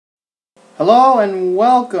Hello and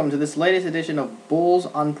welcome to this latest edition of Bulls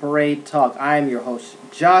on Parade Talk. I am your host,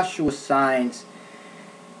 Joshua Sines.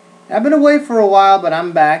 I've been away for a while, but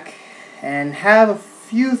I'm back and have a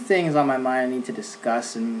few things on my mind I need to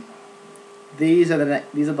discuss. And these are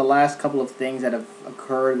the last couple of things that have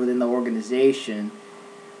occurred within the organization,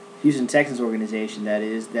 Houston Texans organization, that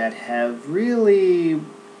is, that have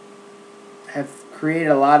created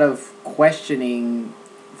a lot of questioning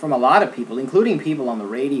from a lot of people, including people on the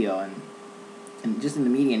radio and just in the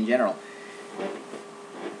media in general.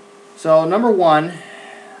 So, number one,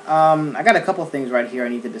 I got a couple of things right here I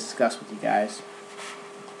need to discuss with you guys.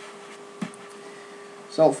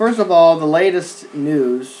 So, first of all, the latest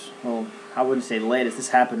news, well, I wouldn't say the latest, this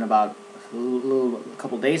happened about a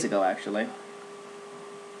couple days ago, actually,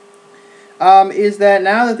 is that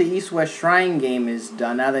now that the East-West Shrine game is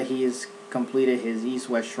done, now that he has completed his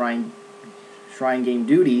East-West Shrine game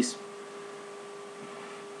duties,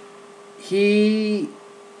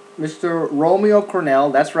 Mr. Romeo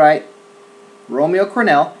Crennel, that's right, Romeo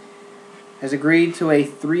Crennel, has agreed to a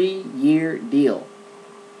 3-year deal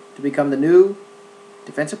to become the new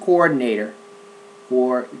defensive coordinator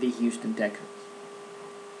for the Houston Texans.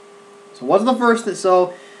 So what's the first thing?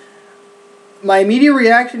 So my immediate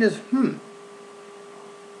reaction is,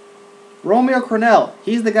 Romeo Crennel,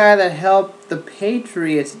 he's the guy that helped the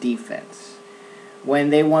Patriots defense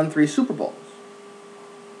when they won 3 Super Bowls.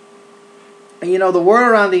 And you know, the word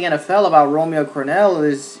around the NFL about Romeo Crennel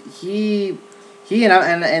is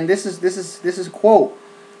and this is a quote.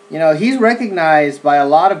 You know, he's recognized by a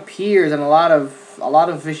lot of peers and a lot of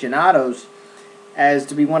aficionados as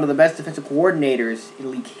to be one of the best defensive coordinators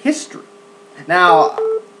in league history. Now,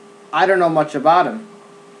 I don't know much about him,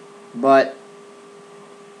 but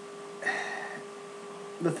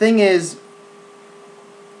the thing is,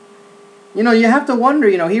 you know, you have to wonder.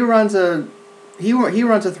 You know, he runs a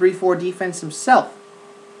 3-4 defense himself.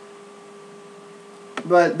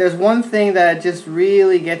 But there's one thing that just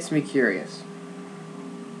really gets me curious.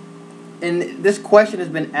 And this question has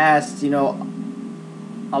been asked, you know,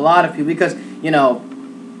 a lot of people, because, you know,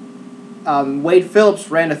 Wade Phillips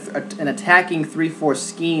ran an attacking 3-4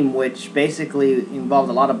 scheme, which basically involved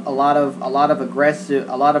a lot of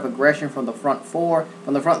aggression from the front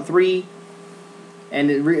three, and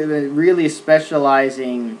it really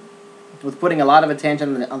specializing with putting a lot of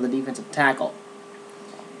attention on the defensive tackle.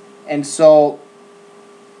 And so,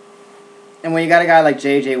 and when you got a guy like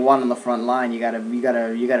J.J. Watt on the front line, you gotta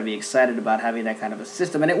be excited about having that kind of a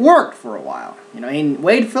system, and it worked for a while. You know, I mean,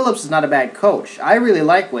 Wade Phillips is not a bad coach. I really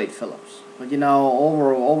like Wade Phillips, but you know,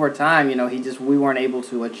 over time, you know, we weren't able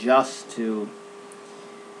to adjust to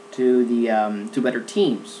better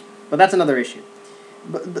teams. But that's another issue.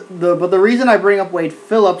 But the reason I bring up Wade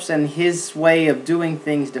Phillips and his way of doing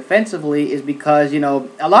things defensively is because, you know,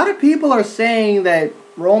 a lot of people are saying that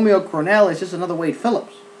Romeo Crennel is just another Wade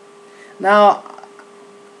Phillips. Now,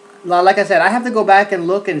 like I said, I have to go back and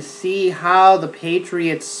look and see how the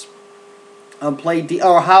Patriots played,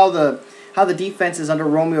 or how the defenses under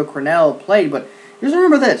Romeo Crennel played. But just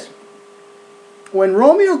remember this: when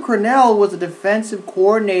Romeo Crennel was a defensive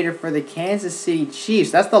coordinator for the Kansas City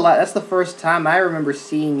Chiefs, that's the first time I remember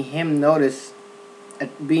seeing him notice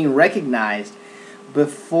being recognized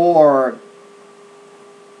before,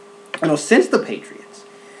 you know, since the Patriots.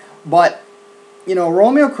 But, you know,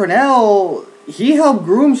 Romeo Crennel, he helped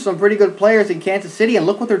groom some pretty good players in Kansas City, and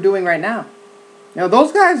look what they're doing right now. You know,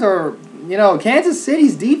 those guys are, you know, Kansas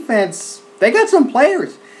City's defense, they got some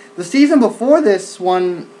players. The season before this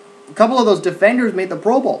one, a couple of those defenders made the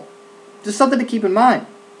Pro Bowl. Just something to keep in mind.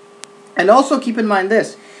 And also keep in mind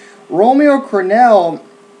this: Romeo Crennel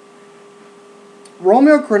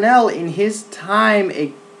in his time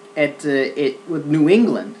with New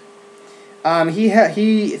England, he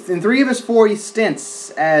in 3 of his 4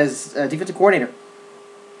 stints as a defensive coordinator,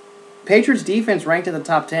 Patriots defense ranked in the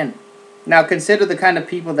top 10. Now consider the kind of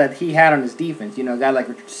people that he had on his defense. You know, a guy like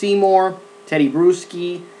Richard Seymour, Teddy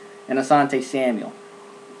Bruschi, and Asante Samuel.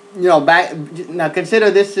 You know, now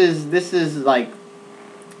consider this is like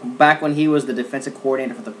back when he was the defensive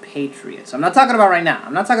coordinator for the Patriots. I'm not talking about right now.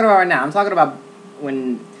 I'm talking about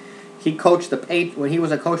when he coached when he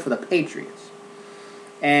was a coach for the Patriots.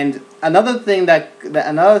 And another thing that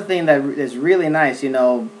is really nice, you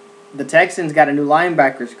know, the Texans got a new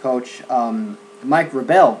linebackers coach, Mike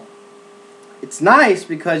Vrabel. It's nice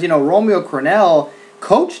because, you know, Romeo Crennel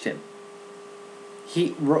coached him.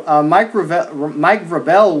 Mike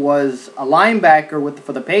Vrabel was a linebacker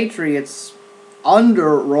for the Patriots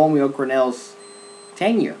under Romeo Crennel's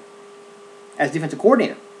tenure as defensive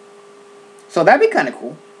coordinator. So that'd be kind of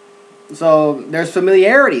cool. So there's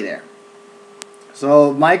familiarity there.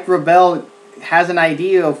 So Mike Rebel has an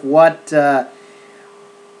idea of what Romeo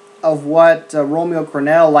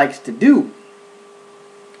Crennel likes to do.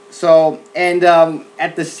 So, and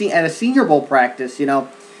at a Senior Bowl practice, the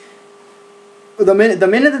minute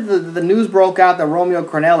that the news broke out that Romeo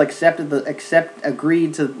Crennel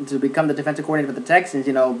agreed to become the defensive coordinator for the Texans,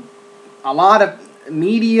 a lot of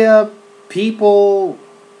media people,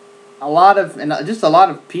 a lot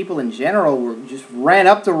of people in general just ran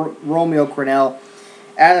up to Romeo Crennel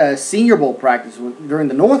at a Senior Bowl practice during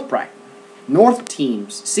the North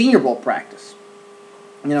team's Senior Bowl practice.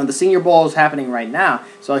 The Senior Bowl is happening right now,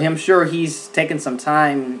 so I'm sure he's taken some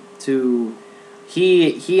time to.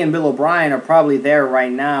 He and Bill O'Brien are probably there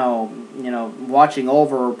right now, watching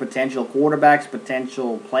over potential quarterbacks,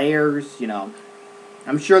 potential players.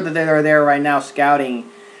 I'm sure that they're there right now scouting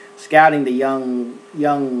the young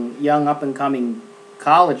up and coming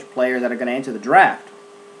college players that are going to enter the draft,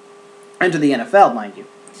 enter the NFL, mind you.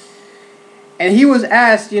 And he was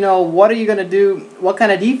asked, what are you going to do? What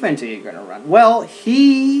kind of defense are you going to run? Well,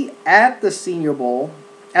 he, at the Senior Bowl,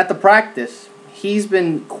 at the practice, he's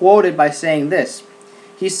been quoted by saying this.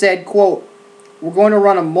 He said, quote, "We're going to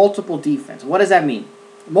run a multiple defense." What does that mean?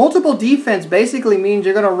 Multiple defense basically means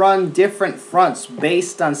you're going to run different fronts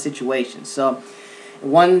based on situations. So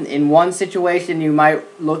in one situation, you might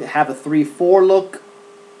have a 3-4 look.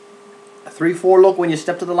 A 3-4 look when you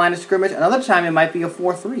step to the line of scrimmage. Another time, it might be a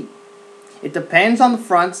 4-3. It depends on the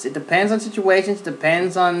fronts. It depends on situations. It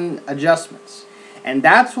depends on adjustments, and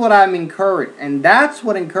that's what I'm encouraged. And that's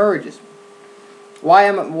what encourages me.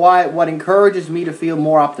 What encourages me to feel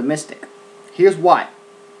more optimistic. Here's why.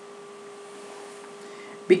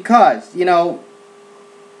 Because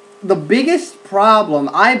the biggest problem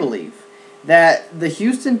I believe that the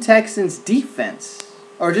Houston Texans defense,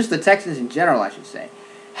 or just the Texans in general, I should say,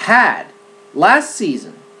 had last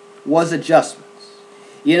season was adjustments.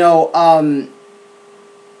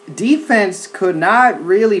 Defense could not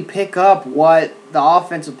really pick up what the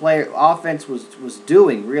offense was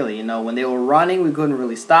doing, really. When they were running, we couldn't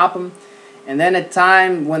really stop them. And then at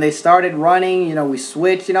time when they started running, we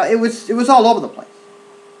switched. It was all over the place.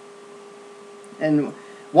 And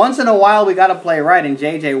once in a while, we got to play right, and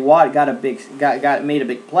J.J. Watt made a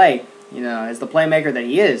big play, as the playmaker that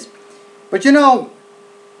he is. But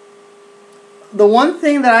the one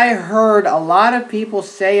thing that I heard a lot of people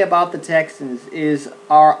say about the Texans is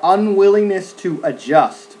our unwillingness to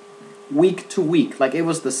adjust week to week. Like it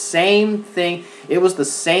was the same thing. It was the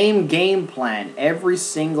same game plan every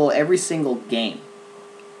single game.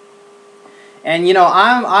 And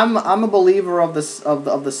I'm a believer of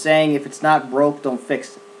the saying, if it's not broke, don't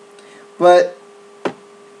fix it. But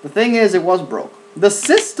the thing is, it was broke. The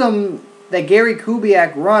system that Gary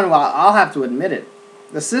Kubiak run, well, I'll have to admit it.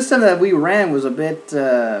 The system that we ran was a bit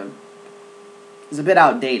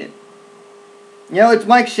outdated. It's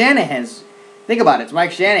Mike Shanahan's. Think about it. It's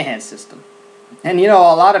Mike Shanahan's system. And, a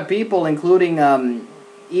lot of people, including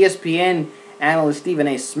ESPN analyst Stephen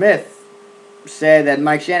A. Smith, said that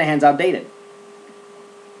Mike Shanahan's outdated.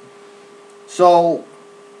 So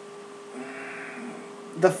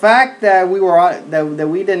the fact that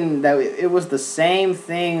it was the same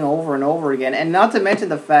thing over and over again, and not to mention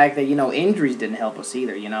the fact that injuries didn't help us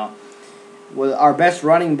either. Our best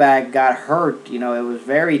running back got hurt. It was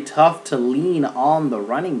very tough to lean on the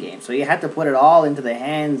running game, so you had to put it all into the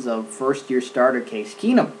hands of first-year starter Case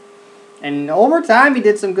Keenum. And over time, he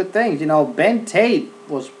did some good things. Ben Tate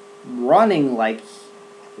was running like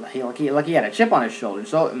he had a chip on his shoulder.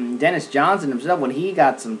 So Dennis Johnson himself, when he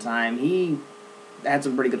got some time, he had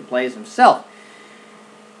some pretty good plays himself.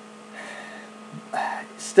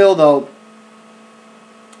 Still, though,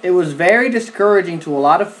 it was very discouraging to a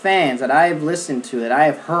lot of fans that I have listened to, that I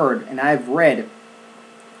have heard, and I have read,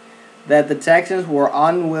 that the Texans were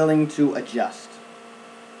unwilling to adjust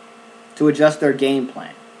their game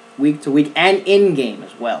plan week to week, and in-game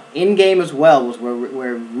as well. In-game as well was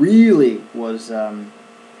where it really was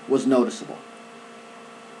noticeable.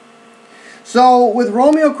 So with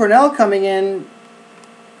Romeo Crennel coming in,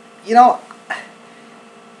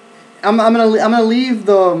 I'm gonna leave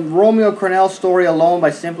the Romeo Crennel story alone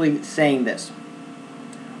by simply saying this.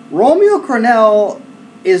 Romeo Crennel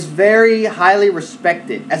is very highly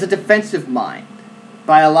respected as a defensive mind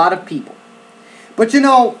by a lot of people. But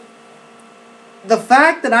the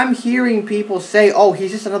fact that I'm hearing people say, "Oh, he's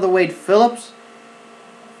just another Wade Phillips,"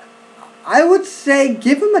 I would say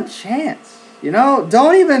give him a chance.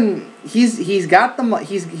 Don't even. He just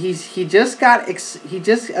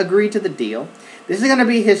agreed to the deal. This is going to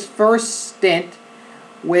be his first stint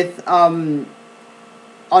with under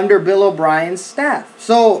Bill O'Brien's staff.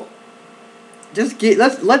 So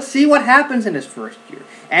let's see what happens in his first year.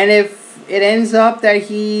 And if it ends up that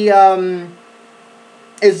he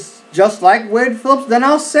is just like Wade Phillips, then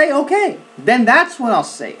I'll say okay. Then that's when I'll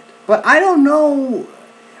say it. But I don't know.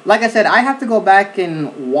 Like I said, I have to go back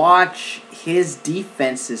and watch his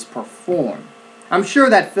defenses perform. I'm sure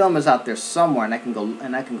that film is out there somewhere, and I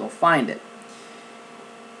can go find it.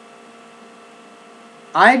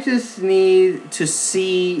 I just need to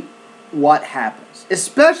see what happens,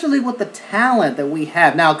 especially with the talent that we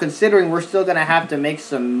have now. Considering we're still going to have to make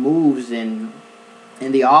some moves in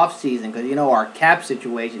the off season, because our cap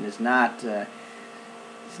situation is not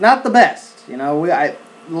it's not the best.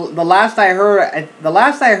 The last I heard,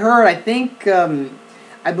 I think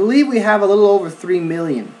I believe we have a little over $3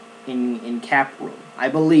 million in cap room. I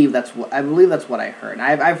believe that's what I heard. And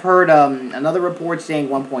I've heard another report saying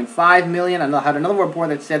 1.5 million. I had another report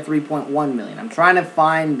that said 3.1 million. I'm trying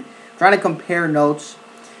to compare notes,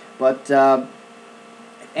 but if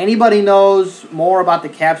anybody knows more about the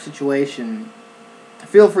cap situation,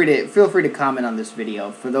 feel free to comment on this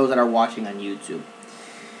video for those that are watching on YouTube.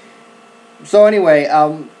 So anyway,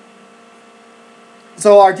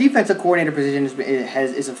 so our defensive coordinator position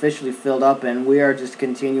is officially filled up, and we are just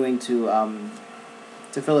continuing to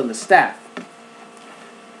fill in the staff.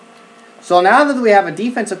 So now that we have a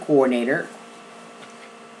defensive coordinator,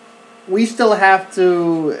 we still have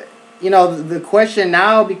to, the question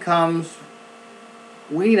now becomes,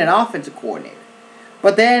 we need an offensive coordinator.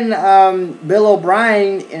 But then Bill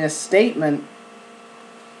O'Brien in a statement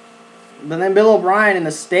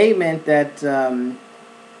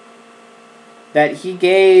that he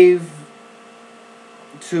gave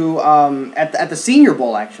to at the Senior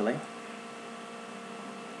Bowl, actually.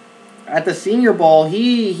 At the Senior Bowl,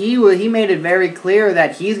 he made it very clear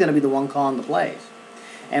that he's going to be the one calling the plays.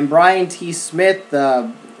 And Brian T. Smith,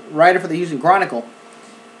 the writer for the Houston Chronicle,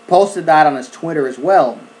 posted that on his Twitter as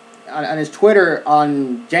well. On his Twitter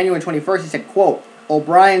on January 21st, he said, quote,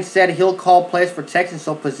 "O'Brien said he'll call plays for Texans,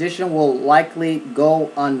 so position will likely go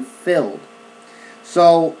unfilled."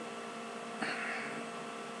 So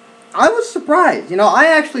I was surprised. I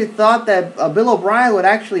actually thought that Bill O'Brien would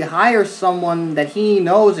actually hire someone that he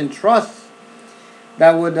knows and trusts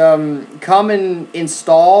that would come and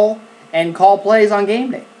install and call plays on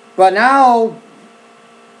game day. But now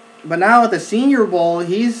at the Senior Bowl,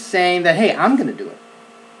 he's saying that, hey, I'm going to do it.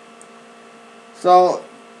 So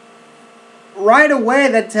right away,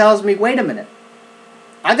 that tells me, wait a minute.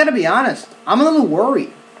 I got to be honest. I'm a little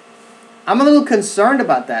worried. I'm a little concerned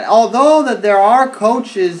about that. Although that there are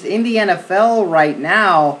coaches in the NFL right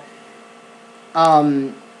now,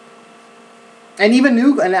 and even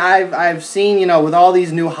and I've seen, with all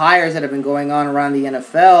these new hires that have been going on around the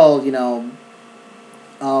NFL,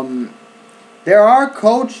 there are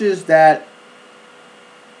coaches that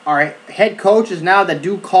are head coaches now that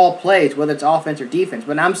do call plays, whether it's offense or defense.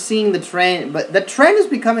 But I'm seeing the trend. But the trend is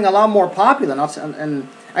becoming a lot more popular. And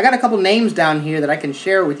I got a couple names down here that I can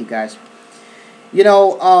share with you guys. A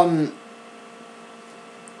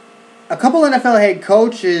couple NFL head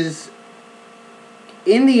coaches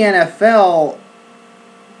in the NFL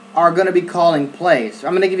are going to be calling plays.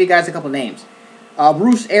 I'm going to give you guys a couple names.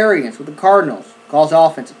 Bruce Arians with the Cardinals calls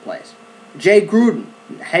offensive plays. Jay Gruden,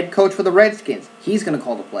 head coach for the Redskins, he's going to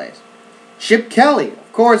call the plays. Chip Kelly,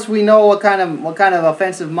 of course, we know what kind of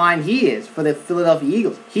offensive mind he is for the Philadelphia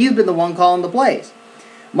Eagles. He's been the one calling the plays.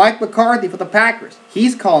 Mike McCarthy for the Packers,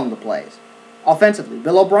 he's calling the plays. Offensively,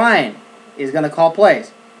 Bill O'Brien is going to call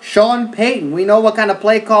plays. Sean Payton, we know what kind of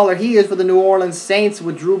play caller he is for the New Orleans Saints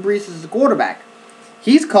with Drew Brees as the quarterback.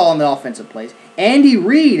 He's calling the offensive plays. Andy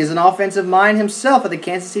Reid is an offensive mind himself for the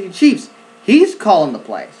Kansas City Chiefs. He's calling the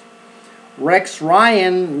plays. Rex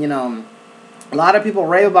Ryan, a lot of people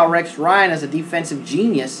rave about Rex Ryan as a defensive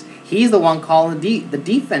genius. He's the one calling the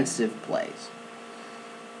defensive plays.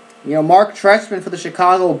 Mark Trestman for the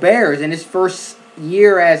Chicago Bears in his first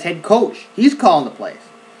year as head coach, he's calling the plays.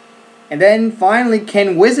 And then finally,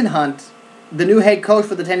 Ken Wisenhunt, the new head coach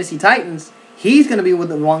for the Tennessee Titans, he's going to be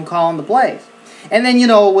the one calling the plays. And then,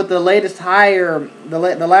 with the latest hire, the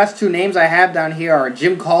last two names I have down here are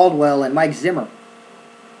Jim Caldwell and Mike Zimmer.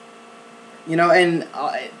 And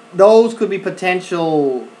those could be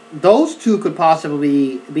potential. Those two could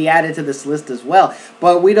possibly be added to this list as well.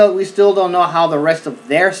 But we still don't know how the rest of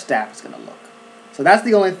their staff is going to look. So that's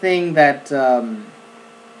the only thing that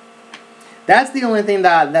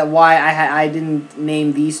why I didn't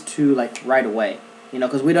name these two right away.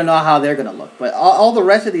 Because we don't know how they're going to look. But all the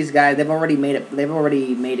rest of these guys, they've already made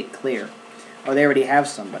it clear, or they already have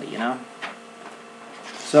somebody.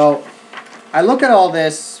 So I look at all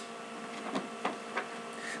this.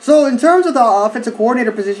 So in terms of the offensive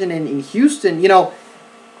coordinator position in Houston,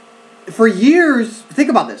 for years, think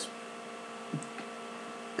about this.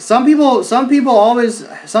 Some people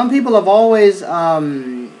have always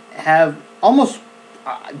have almost,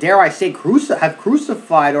 dare I say, have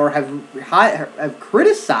crucified or have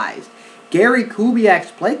criticized Gary Kubiak's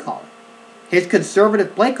play calling, his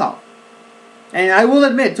conservative play calling. And I will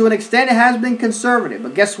admit, to an extent, it has been conservative.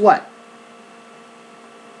 But guess what?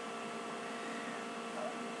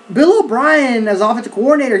 Bill O'Brien, as offensive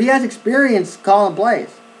coordinator, he has experience calling plays.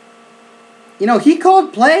 He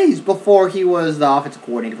called plays before he was the offensive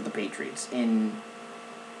coordinator for the Patriots in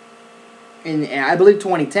I believe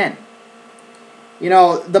 2010.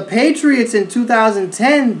 The Patriots in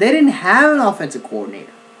 2010, they didn't have an offensive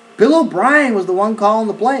coordinator. Bill O'Brien was the one calling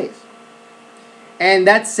the plays. And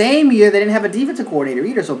that same year, they didn't have a defensive coordinator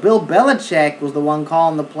either. So Bill Belichick was the one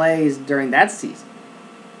calling the plays during that season.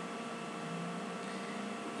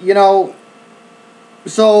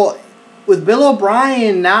 So with Bill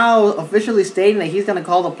O'Brien now officially stating that he's going to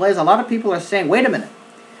call the plays, a lot of people are saying, wait a minute.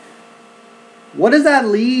 What does that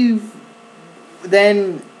leave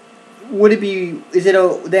then? Would it be,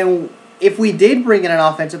 then if we did bring in an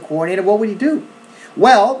offensive coordinator, what would he do?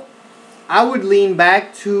 Well, I would lean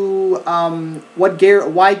back to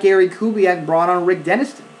why Gary Kubiak brought on Rick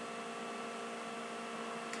Denniston.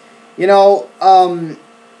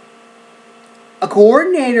 A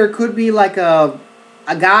coordinator could be like a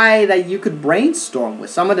guy that you could brainstorm with,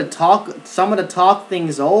 someone to talk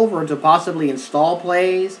things over, to possibly install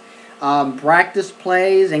plays, practice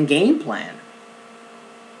plays, and game plan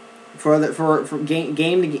for game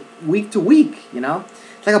to week to week.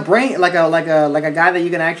 It's like a guy that you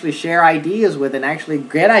can actually share ideas with and actually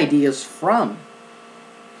get ideas from.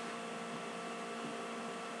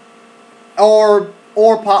 Or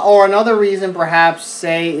another reason, perhaps,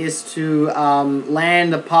 say, is to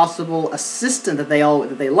land a possible assistant that they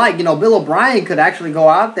like. Bill O'Brien could actually go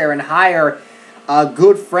out there and hire a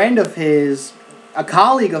good friend of his, a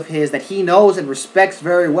colleague of his that he knows and respects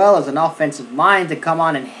very well as an offensive mind, to come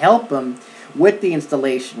on and help him with the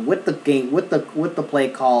installation, with the game, with the play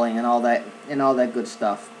calling, and all that good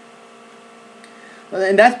stuff.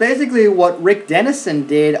 And that's basically what Rick Dennison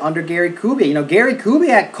did under Gary Kubiak. Gary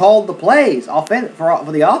Kubiak called the plays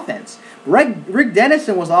for the offense. Rick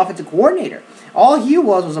Dennison was the offensive coordinator. All he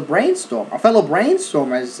was a brainstormer, a fellow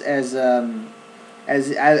brainstormer,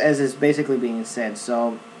 as is basically being said.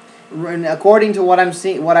 So, according to what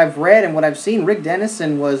I've read and what I've seen, Rick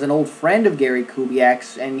Dennison was an old friend of Gary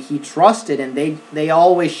Kubiak's, and he trusted, and they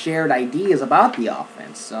always shared ideas about the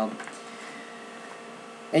offense. So.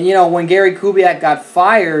 And, when Gary Kubiak got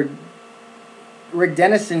fired, Rick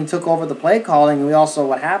Dennison took over the play calling, and we all saw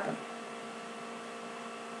what happened.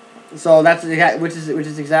 So which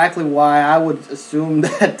is exactly why I would assume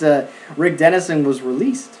that Rick Dennison was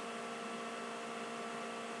released.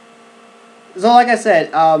 So, like I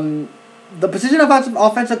said, the position of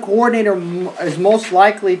offensive coordinator is most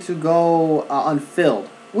likely to go unfilled,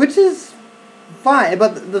 which is fine.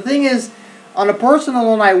 But the thing is, on a personal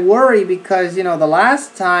note, I worry because,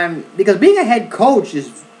 because being a head coach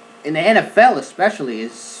is, in the NFL especially,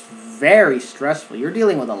 is very stressful. You're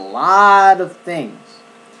dealing with a lot of things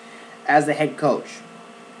as the head coach.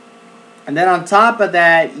 And then on top of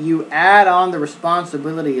that, you add on the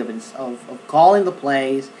responsibility of calling the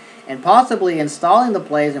plays and possibly installing the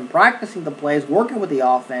plays and practicing the plays, working with the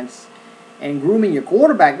offense and grooming your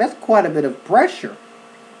quarterback. That's quite a bit of pressure.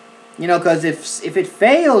 Because if it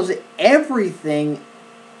fails, everything,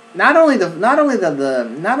 not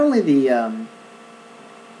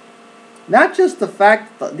just the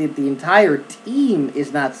fact that the entire team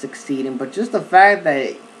is not succeeding, but just the fact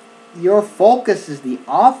that your focus is the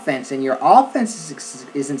offense and your offense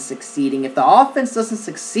isn't succeeding. If the offense doesn't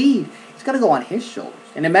succeed, it's going to go on his shoulders.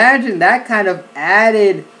 And imagine that kind of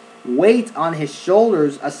added weight on his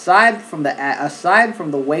shoulders, aside from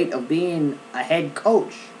the weight of being a head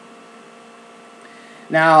coach.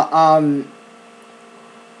 Now,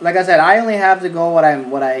 like I said, I only have to go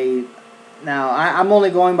I'm only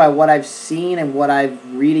going by what I've seen and what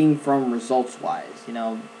I'm reading from results-wise.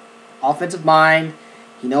 Offensive mind,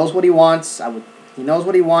 he knows what he wants. He knows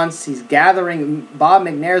what he wants. He's gathering. Bob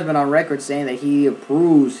McNair's been on record saying that he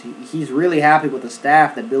approves. He's really happy with the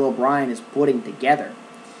staff that Bill O'Brien is putting together.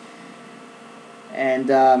 And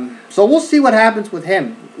so we'll see what happens with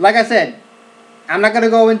him. Like I said, I'm not going to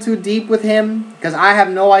go in too deep with him because I have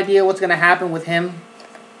no idea what's going to happen with him.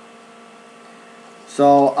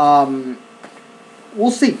 So,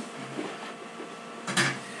 we'll see.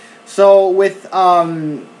 So with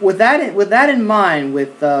that in mind,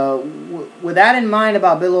 with that in mind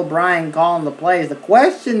about Bill O'Brien calling the plays, the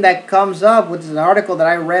question that comes up, which is an article that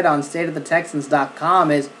I read on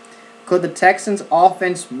stateofthetexans.com, is could the Texans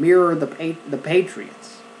offense mirror the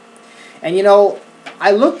Patriots? And you know,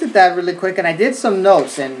 I looked at that really quick and I did some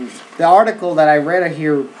notes, and the article that I read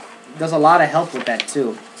here does a lot of help with that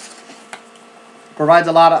too. Provides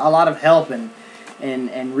a lot of help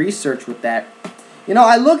and research with that. You know,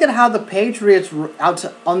 I look at how the Patriots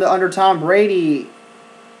under Tom Brady,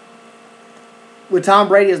 with Tom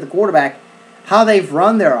Brady as the quarterback, how they've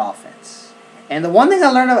run their offense. And the one thing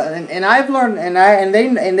I learned about, and I've learned,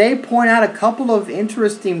 and they point out a couple of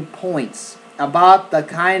interesting points about the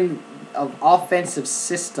kind of offensive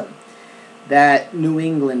system that New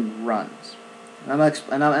England runs. And I'm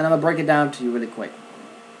gonna break it down to you really quick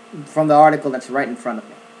from the article that's right in front of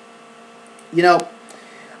me. You know,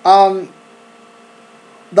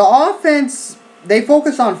 the offense, they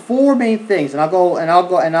focus on four main things, and I'll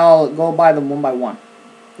go by them one by one.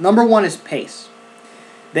 Number one is pace.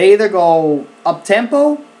 They either go up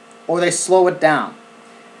tempo or they slow it down.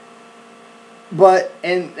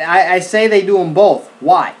 And I say they do them both.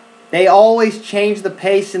 Why? They always change the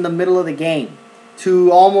pace in the middle of the game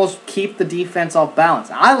to almost keep the defense off balance.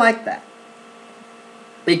 I like that.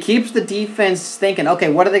 It keeps the defense thinking, okay,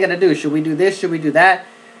 what are they going to do? Should we do this? Should we do that?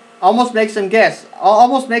 Almost makes them guess.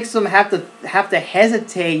 Almost makes them have to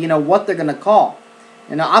hesitate, you know, what they're going to call.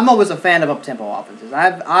 You know, I'm always a fan of up-tempo offenses.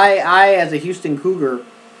 I as a Houston Cougar,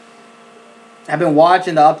 have been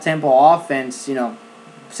watching the up-tempo offense, you know,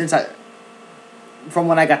 from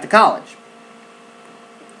when I got to college.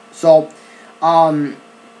 So,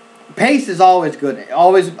 pace is always good.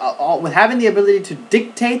 Always with having the ability to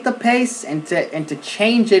dictate the pace and to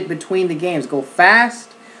change it between the games. Go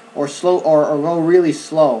fast or slow, or go really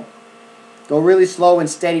slow. Go really slow and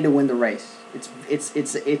steady to win the race.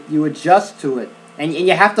 You adjust to it, and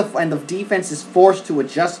you have to, and the defense is forced to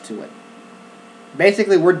adjust to it.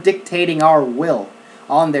 Basically, we're dictating our will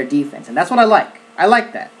on their defense, and that's what I like. I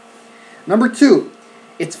like that. Number two,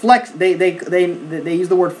 it's flex. They use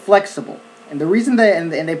the word flexible, and the reason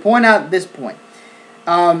they point out this point,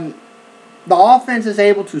 the offense is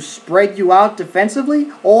able to spread you out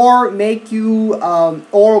defensively, or make you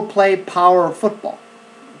or play power football,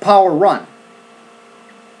 power run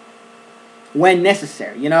when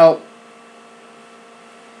necessary. You know,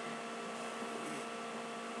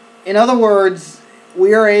 in other words,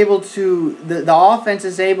 we are able to, the offense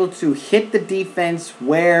is able to hit the defense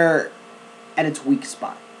where at its weak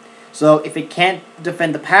spot. So if it can't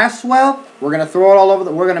defend the pass well, we're gonna throw it all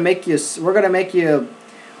over. We're gonna make you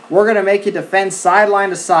defend sideline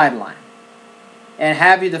to sideline, and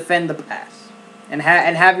have you defend the pass, and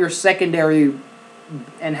have your secondary,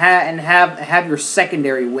 and have your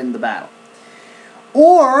secondary win the battle.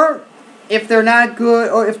 Or if they're not good,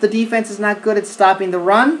 or if the defense is not good at stopping the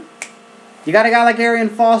run, you got a guy like Arian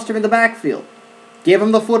Foster in the backfield. Give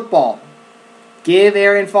him the football. Give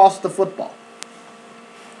Arian Foster the football.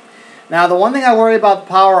 Now, the one thing I worry about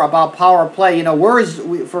power play, you know,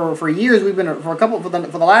 for years we've been for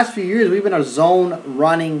the last few years we've been a zone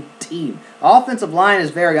running team. Offensive line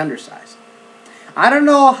is very undersized. I don't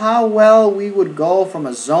know how well we would go from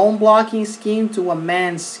a zone blocking scheme to a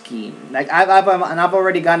man scheme. Like I've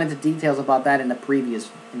already gotten into details about that in the previous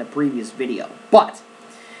video. But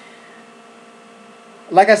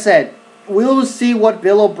like I said, we'll see what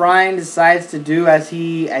Bill O'Brien decides to do as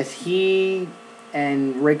he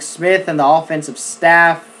and Rick Smith and the offensive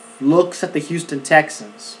staff looks at the Houston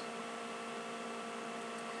Texans.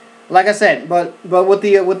 Like I said, but with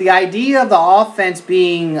the idea of the offense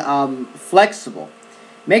being flexible,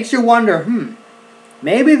 makes you wonder,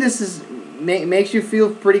 maybe this makes you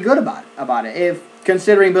feel pretty good about it, if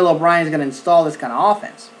considering Bill O'Brien is going to install this kind of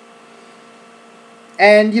offense.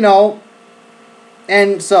 And you know,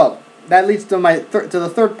 and so that leads to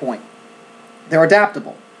the third point. They're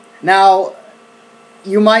adaptable. Now,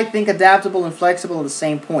 you might think adaptable and flexible are the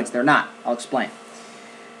same points. They're not. I'll explain.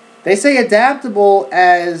 They say adaptable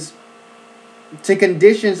as to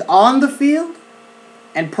conditions on the field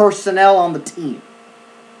and personnel on the team.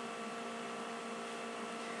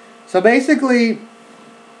 So basically,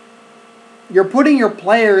 you're putting your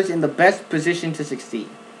players in the best position to succeed.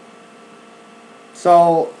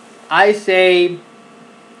 So I say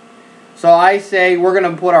we're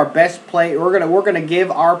gonna put our best play. We're gonna give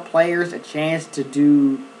our players a chance to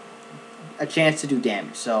do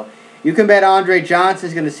damage. So you can bet Andre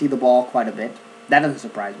Johnson's gonna see the ball quite a bit. That doesn't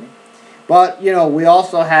surprise me. But you know, we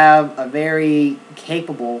also have a very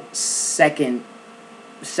capable second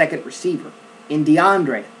receiver in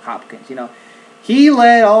DeAndre Hopkins. You know, He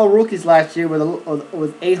led all rookies last year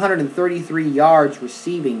with 833 yards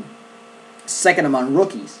receiving, second among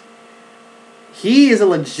rookies. He is a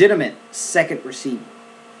legitimate second receiver.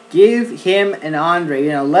 Give him and Andre,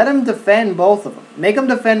 let him defend both of them. Make them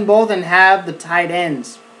defend both and have the tight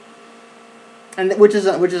ends. And which is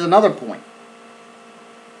another point.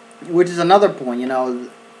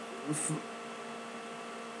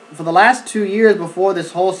 For the last 2 years before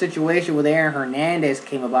this whole situation with Aaron Hernandez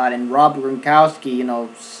came about and Rob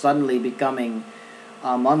Gronkowski, suddenly becoming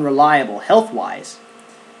unreliable health-wise,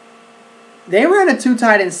 they ran a 2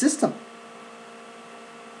 tight end system.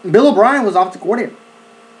 Bill O'Brien was offensive coordinator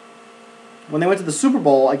when they went to the Super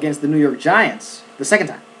Bowl against the New York Giants the second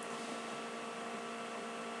time.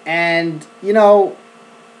 And,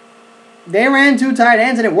 they ran 2 tight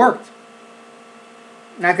ends and it worked.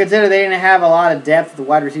 Now, consider they didn't have a lot of depth at the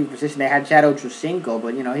wide receiver position. They had Chad Ochocinco,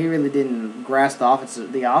 but, he really didn't grasp the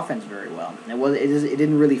offense very well. It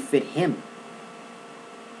didn't really fit him.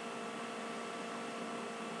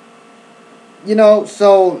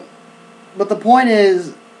 But the point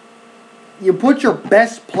is, you put your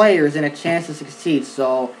best players in a chance to succeed.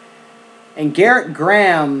 And Garrett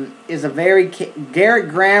Graham,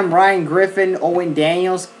 Ryan Griffin, Owen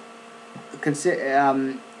Daniels.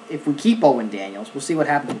 If we keep Owen Daniels, we'll see what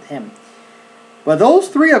happens with him. But those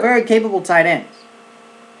 3 are very capable tight ends.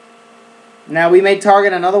 Now, we may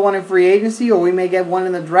target another one in free agency, or we may get one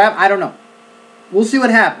in the draft. I don't know. We'll see what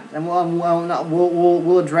happens, and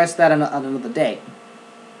we'll address that on another day.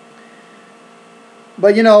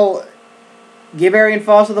 But, give Arian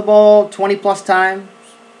Foster the ball 20-plus times.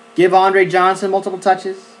 Give Andre Johnson multiple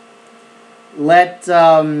touches. Let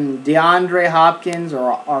DeAndre Hopkins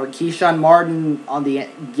or Keyshawn Martin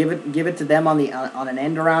give it to them on an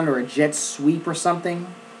end around or a jet sweep or something.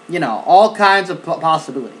 All kinds of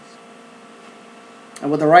possibilities.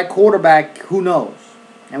 And with the right quarterback, who knows?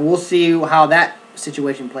 And we'll see how that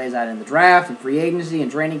situation plays out in the draft and free agency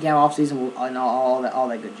and training camp, offseason, and all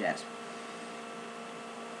that good jazz.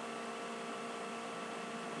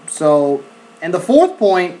 So, and the fourth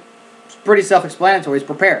point is pretty self-explanatory, is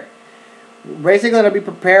prepare. We're basically going to be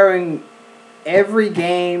preparing every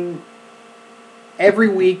game, every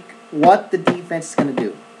week, what the defense is going to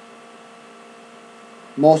do.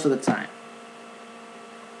 Most of the time.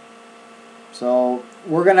 So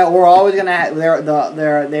they're always going to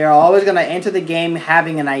enter the game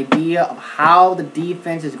having an idea of how the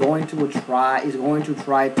defense is going to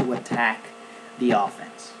try to attack the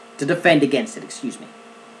offense, to defend against it. Excuse me.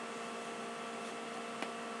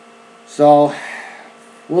 So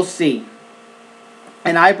we'll see.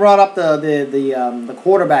 And I brought up the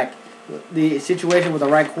quarterback, the situation with the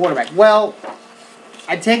right quarterback. Well,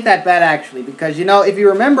 I take that bet actually because if you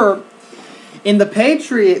remember, in the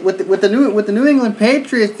Patriot with the New England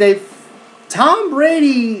Patriots, Tom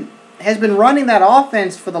Brady has been running that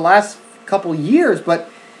offense for the last couple years. But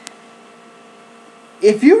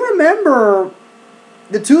if you remember,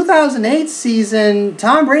 the 2008 season,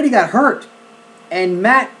 Tom Brady got hurt, and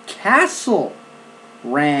Matt Castle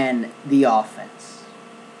ran the offense.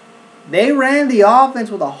 They ran the offense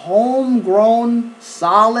with a homegrown,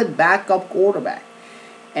 solid backup quarterback.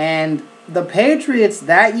 And the Patriots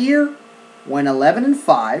that year went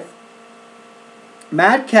 11-5.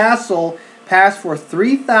 Matt Castle passed for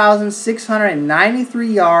 3,693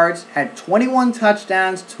 yards, had 21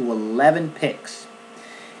 touchdowns to 11 picks,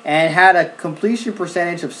 and had a completion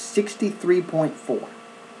percentage of 63.4.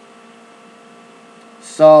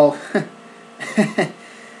 So,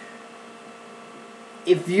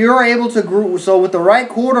 if you're able to group, so with the right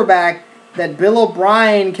quarterback that Bill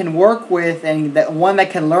O'Brien can work with, and that one that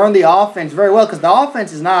can learn the offense very well, because the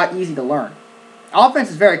offense is not easy to learn. Offense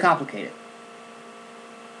is very complicated.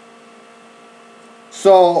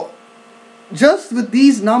 So, just with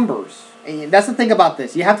these numbers, and that's the thing about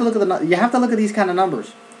this. You have to look at these kind of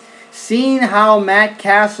numbers. Seeing how Matt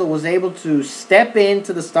Castle was able to step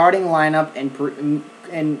into the starting lineup and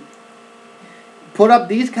put up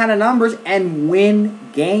these kind of numbers and win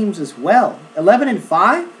games as well.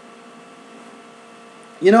 11-5.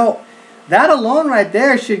 That alone right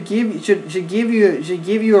there should give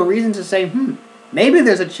you a reason to say, maybe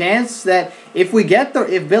there's a chance that if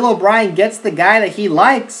Bill O'Brien gets the guy that he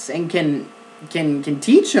likes and can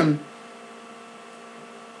teach him,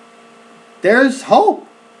 there's hope,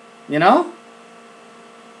 And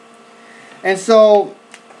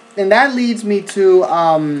that leads me to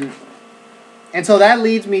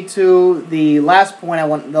the last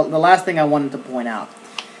point the last thing I wanted to point out.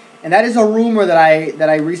 And that is a rumor that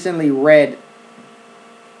I recently read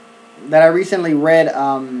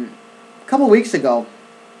a couple weeks ago.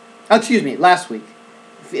 Last week.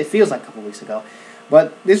 it feels like a couple weeks ago.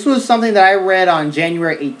 But this was something that I read on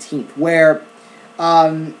January 18th, where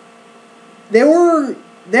there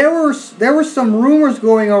were some rumors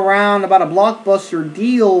going around about a blockbuster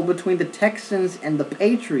deal between the Texans and the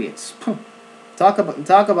Patriots. Talk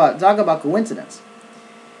about coincidence.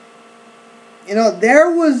 You know,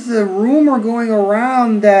 there was a rumor going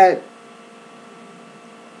around that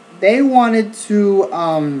they wanted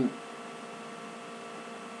to,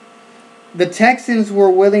 the Texans were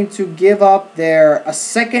willing to give up a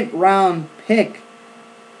second round pick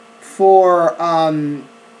for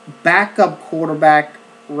backup quarterback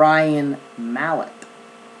Ryan Mallett.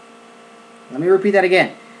 Let me repeat that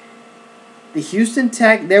again. The Houston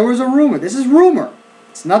Tech, there was a rumor. This is rumor.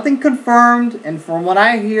 It's nothing confirmed, and from what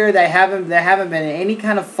I hear, there haven't been any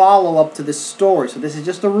kind of follow-up to this story. So this is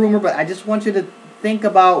just a rumor, but I just want you to think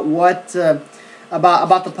about what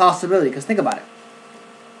about the possibility. Because think about it.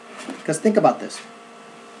 Because think about this.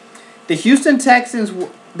 The Houston Texans,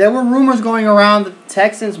 there were rumors going around that the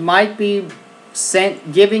Texans might be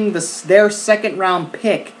giving their second-round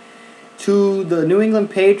pick to the New England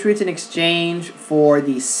Patriots in exchange for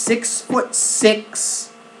the 6'6"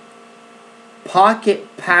 pocket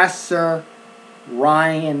passer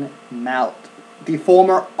Ryan Mallett, the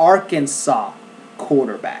former Arkansas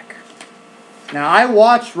quarterback. Now, I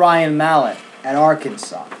watched Ryan Mallett at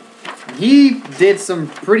Arkansas. He did some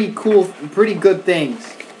pretty good things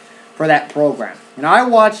for that program. And I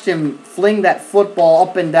watched him fling that football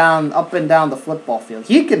up and down the football field.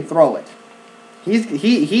 He can throw it.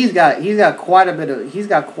 He's got quite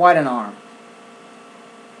an arm.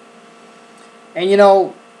 And you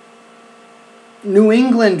know, New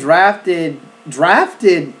England drafted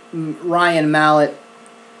Ryan Mallett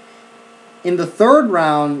in the 3rd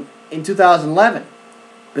round in 2011.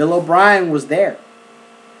 Bill O'Brien was there.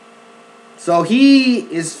 So he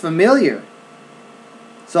is familiar.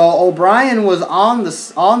 So O'Brien was on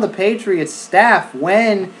the Patriots staff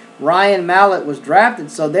when Ryan Mallett was drafted.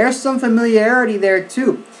 So there's some familiarity there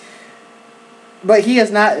too. But he has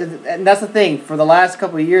not, and that's the thing, for the last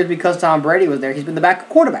couple of years, because Tom Brady was there, he's been the backup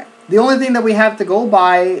quarterback. The only thing that we have to go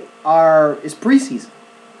by is preseason.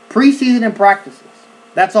 Preseason and practices.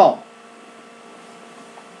 That's all.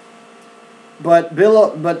 But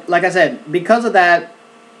like I said, because of that,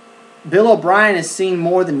 Bill O'Brien has seen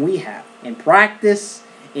more than we have. In practice,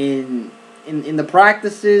 in the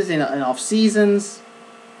practices, in off seasons,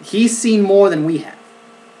 he's seen more than we have.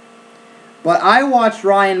 But I watched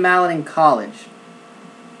Ryan Mallett in college.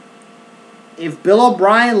 If Bill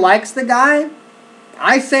O'Brien likes the guy,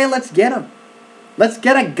 I say let's get him. Let's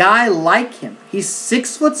get a guy like him. He's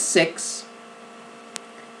 6'6",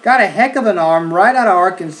 got a heck of an arm right out of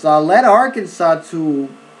Arkansas. Led Arkansas to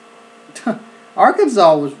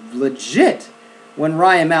Arkansas was legit when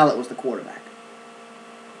Ryan Mallett was the quarterback.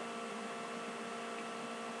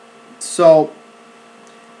 So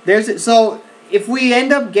if we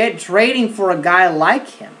end up trading for a guy like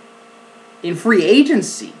him in free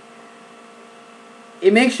agency,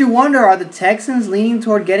 it makes you wonder: are the Texans leaning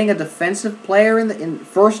toward getting a defensive player in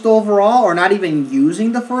first overall, or not even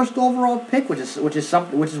using the first overall pick, which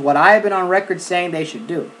is what I have been on record saying they should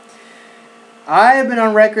do. I have been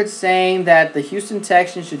on record saying that the Houston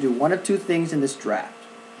Texans should do one of two things in this draft: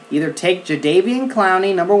 either take Jadeveon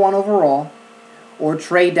Clowney, number 1 overall, or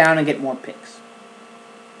trade down and get more picks.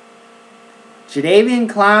 Jadeveon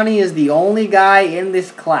Clowney is the only guy in this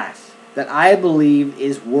class that I believe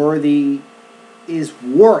is worth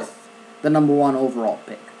the number 1 overall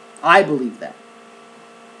pick. I believe that.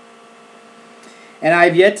 And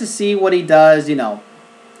I've yet to see what he does, at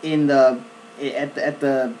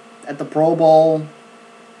the Pro Bowl.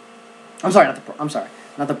 Not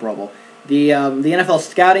the Pro Bowl. The NFL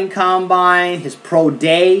scouting combine, his pro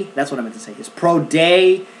day. That's what I meant to say. His pro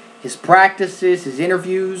day, his practices, his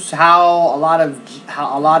interviews. How a lot of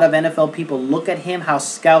NFL people look at him. How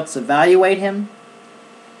scouts evaluate him.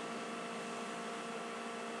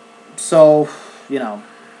 So,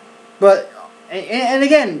 but and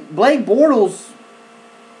again, Blake Bortles.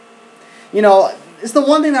 It's the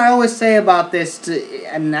one thing that I always say about this,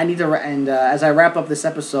 as I wrap up this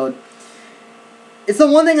episode, it's the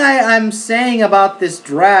one thing I'm saying about this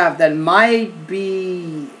draft that might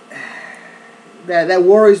be, that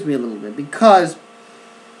worries me a little bit, because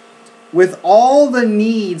with all the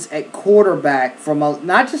needs at quarterback from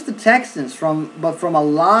not just the Texans, but from a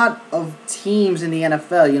lot of teams in the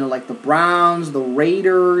NFL, like the Browns, the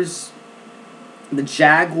Raiders, the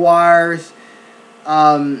Jaguars,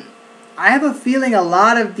 I have a feeling a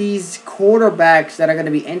lot of these quarterbacks that are going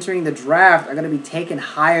to be entering the draft are going to be taken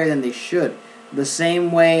higher than they should. The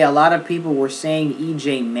same way a lot of people were saying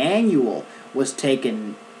E.J. Manuel was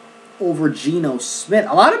taken over Geno Smith.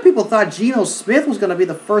 A lot of people thought Geno Smith was going to be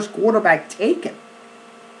the first quarterback taken.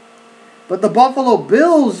 But the Buffalo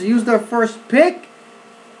Bills used their first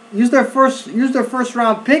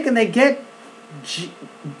round pick, and they get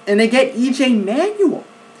E.J. Manuel,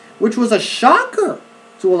 which was a shocker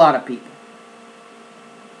to a lot of people.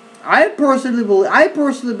 I personally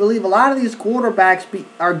believe a lot of these quarterbacks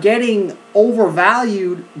are getting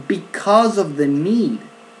overvalued because of the need.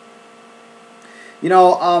 You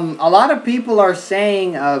know, a lot of people are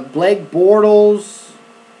saying Blake Bortles,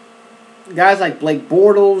 guys like Blake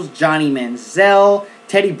Bortles, Johnny Manziel,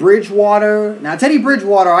 Teddy Bridgewater. Now, Teddy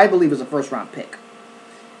Bridgewater, I believe, is a first-round pick.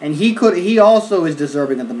 And he also is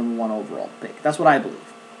deserving of the #1 overall pick. That's what I believe.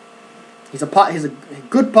 He's a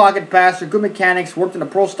good pocket passer, good mechanics, worked in a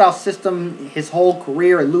pro-style system his whole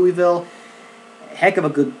career at Louisville. Heck of a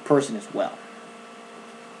good person as well.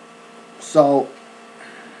 So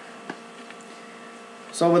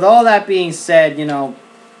with all that being said, you know,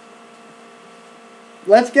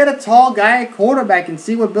 let's get a tall guy at quarterback and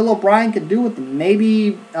see what Bill O'Brien can do with him.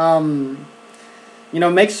 Maybe, you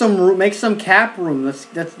know, make some cap room. Let's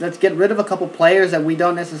get rid of a couple players that we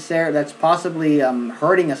don't necessarily, that's possibly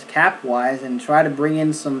hurting us cap wise, and try to bring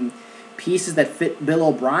in some pieces that fit Bill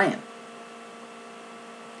O'Brien.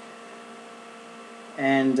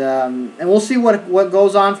 And we'll see what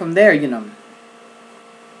goes on from there, you know.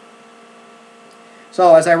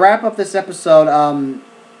 So as I wrap up this episode,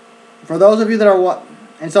 for those of you that are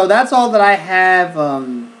and so that's all that I have.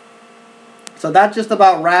 So that just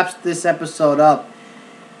about wraps this episode up.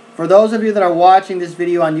 For those of you that are watching this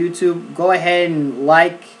video on YouTube, go ahead and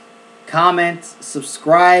like, comment,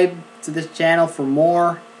 subscribe to this channel for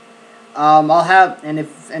more. I'll have,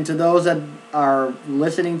 and to those that are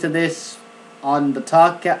listening to this on the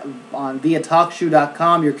via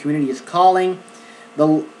TalkShoe.com, your community is calling.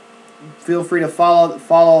 Feel free to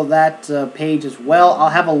follow that page as well. I'll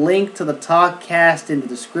have a link to the Talkcast in the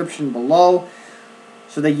description below,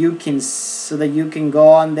 so that you can go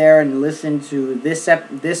on there and listen to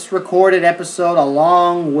this recorded episode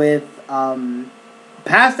along with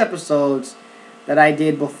past episodes that I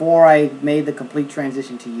did before I made the complete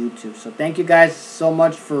transition to YouTube. So thank you guys so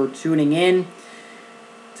much for tuning in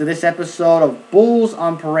to this episode of Bulls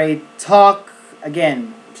on Parade Talk.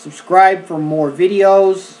 Again, subscribe for more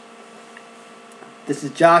videos. This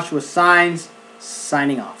is Joshua Signs,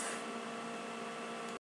 signing off.